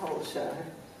this culture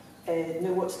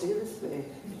know what to do with me?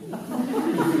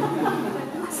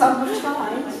 Some have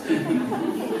tried.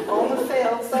 All have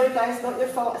failed. Sorry guys, not your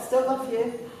fault. I still love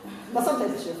you. Well,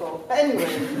 sometimes it's your fault. But anyway.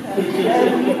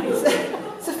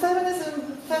 So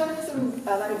feminism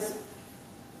allows...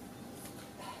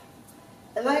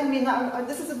 I mean,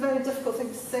 this is a very difficult thing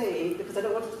to say because I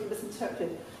don't want it to be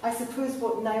misinterpreted. I suppose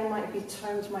what now might be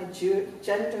termed my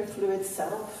gender fluid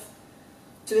self,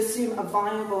 to assume a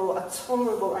viable, a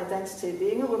tolerable identity,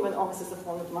 being a woman almost is a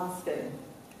form of masking.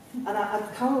 And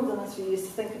I've come older enough to used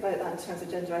to think about that in terms of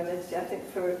gender identity. I think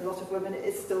for a lot of women it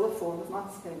is still a form of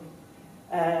masking.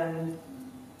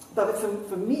 But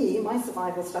for me, my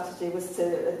survival strategy was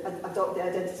to adopt the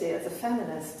identity as a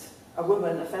feminist, a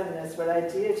woman, a feminist, where I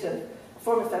adhered to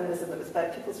form of feminism that was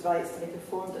about people's rights to make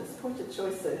informed and supported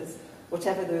choices,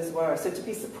 whatever those were. So to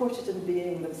be supported in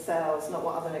being themselves, not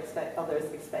what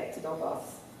others expected of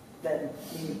us, then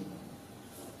me.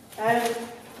 I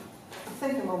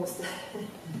think I'm almost at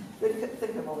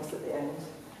the end.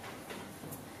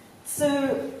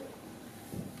 So,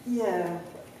 yeah.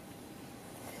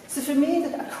 So for me,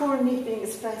 a core need being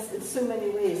expressed in so many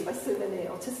ways by so many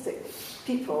autistic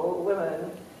people,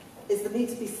 women, is the need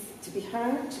to be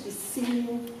heard, to be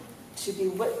seen, to be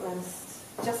witnessed,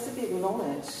 just to be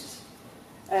acknowledged.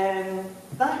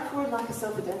 That core lack of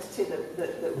self-identity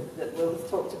that Will has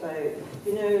talked about,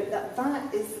 you know,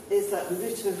 that is at the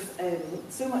root of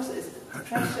so much that is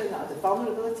depression, the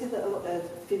vulnerability that a lot of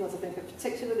females, I think, are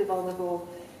particularly vulnerable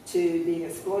to being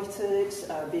exploited,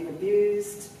 being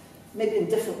abused, maybe in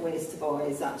different ways to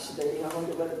boys, actually. I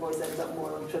wonder whether boys end up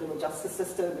more on the criminal justice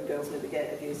system and girls maybe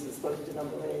get abused and exploited in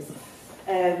other ways.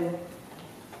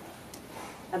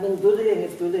 I mean, bullying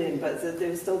is bullying, but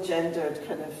there's still gendered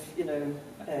kind of, you know,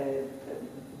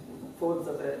 forms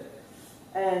of it.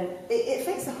 It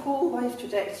affects the whole life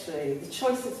trajectory, the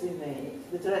choices we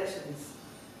make, the directions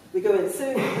we go in.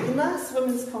 So, the last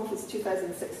Women's Conference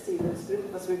 2016,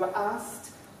 we were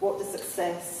asked what does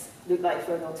success look like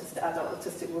for an adult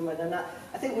autistic woman, and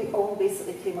I think we all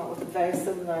basically came up with a very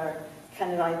similar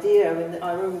kind of idea. I mean,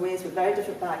 our own ways, with very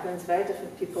different backgrounds, very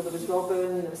different people. There was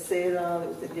Robin, there was Sarah, there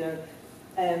was, you know,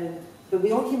 but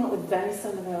we all came up with very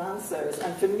similar answers.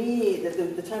 And for me,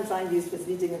 the terms I used was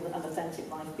leading an authentic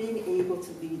life, being able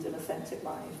to lead an authentic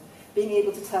life, being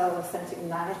able to tell an authentic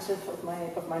narrative of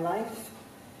my life.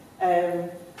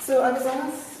 So I was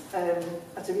asked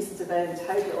at a recent event,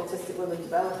 how do autistic women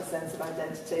develop a sense of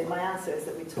identity? And my answer is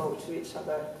that we talk to each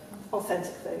other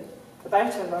authentically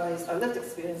about our lives, our lived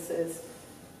experiences.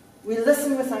 We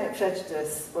listen without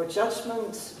prejudice or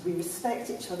judgment, we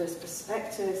respect each other's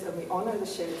perspectives, and we honour the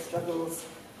shared struggles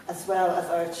as well as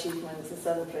our achievements and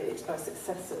celebrate our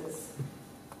successes.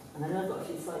 And I know I've got a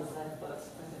few slides left, but...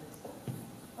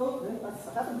 Oh, no, I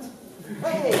haven't.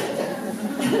 Hey!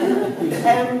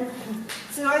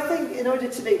 So I think in order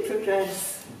to make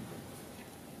progress,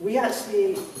 we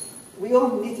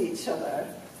all need each other.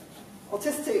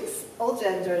 Autistics, all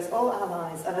genders, all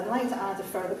allies, and I'd like to add a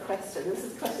further question. This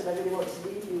is a question I really want to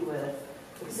leave you with,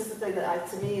 because this is the thing that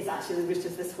to me is actually the root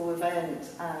of this whole event,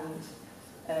 and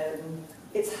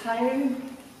it's how, I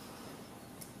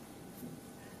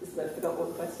forgot what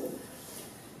the question is.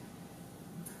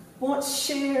 What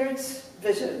shared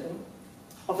vision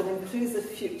of an inclusive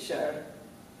future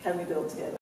can we build together?